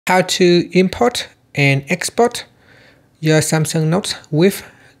how to import and export your Samsung Notes with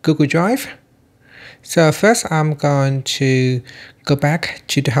Google Drive. So first I'm going to go back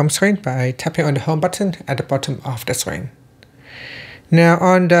to the home screen by tapping on the home button at the bottom of the screen. Now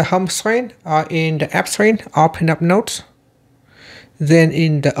on the home screen or in the app screen, open up Notes. Then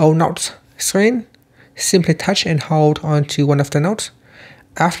in the All Notes screen, simply touch and hold on to one of the notes.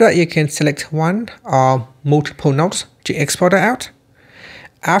 After that, you can select one or multiple notes to export it out.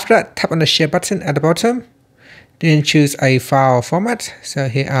 After that, tap on the share button at the bottom. Then choose a file format. So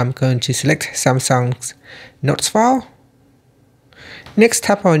here I'm going to select Samsung's Notes file. Next,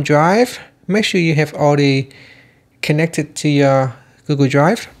 tap on Drive. Make sure you have already connected to your Google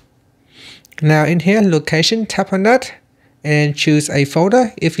Drive. Now in here, location, tap on that and choose a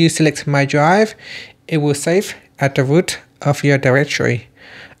folder. If you select My Drive, it will save at the root of your directory.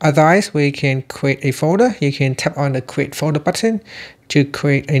 Otherwise, we can create a folder. You can tap on the Create Folder button to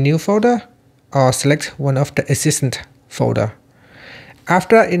create a new folder or select one of the existing folder.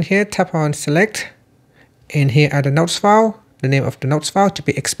 After that, in here, tap on Select. In here, add the Notes file, the name of the Notes file to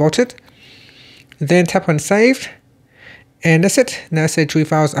be exported. Then tap on Save. And that's it. Now say 3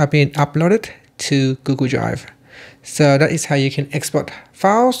 files are being uploaded to Google Drive. So that is how you can export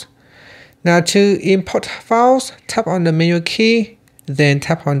files. Now to import files, tap on the menu key, then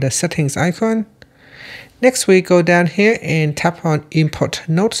tap on the settings icon. Next we go down here and tap on Import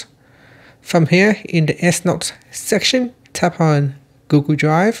Notes. From here in the S Notes section, tap on Google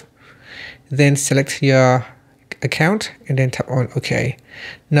Drive, then select your account and then tap on OK.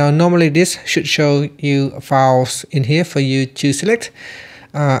 Now normally this should show you files in here for you to select.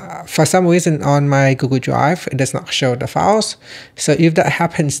 For some reason on my Google Drive, it does not show the files. So if that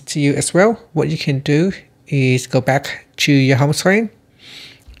happens to you as well, what you can do is go back to your home screen.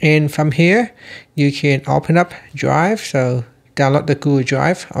 And from here, you can open up Drive. So download the Google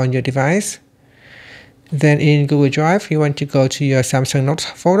Drive on your device. Then in Google Drive, you want to go to your Samsung Notes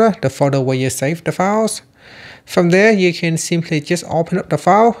folder, the folder where you save the files. From there, you can simply just open up the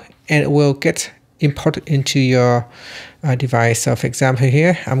file and it will get imported into your device. So for example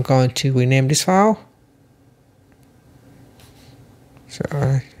here, I'm going to rename this file. So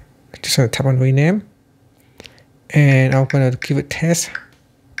I just want to tap on rename. And I'm going to give it test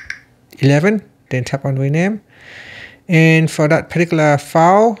 11, then tap on rename. And for that particular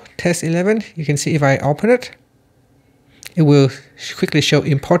file, test 11, you can see if I open it, it will quickly show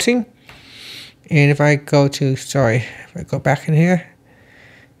importing. And if I go to, if I go back in here,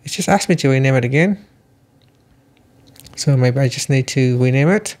 it just asked me to rename it again. So maybe I just need to rename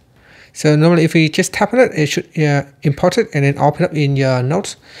it. So normally if you just tap on it, it should import it and then open up in your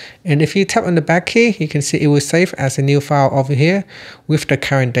notes. And if you tap on the back key, you can see it will save as a new file over here with the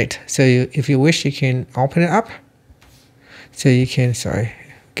current date. So if you wish, you can open it up. So you can,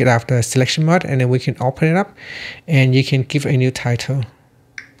 get out of the selection mode and then we can open it up and you can give a new title.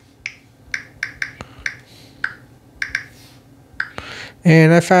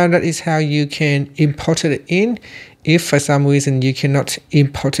 And I found that is how you can import it in if for some reason you cannot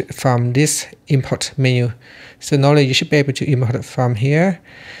import it from this import menu. So normally you should be able to import it from here,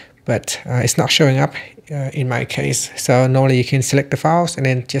 but it's not showing up in my case. So normally you can select the files and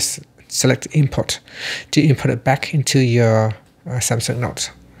then just select import to import it back into your Samsung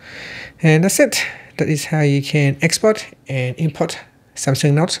Notes. And that's it. That is how you can export and import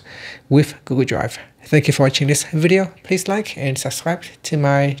Samsung Notes with Google Drive. Thank you for watching this video. Please like and subscribe to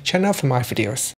my channel for more videos.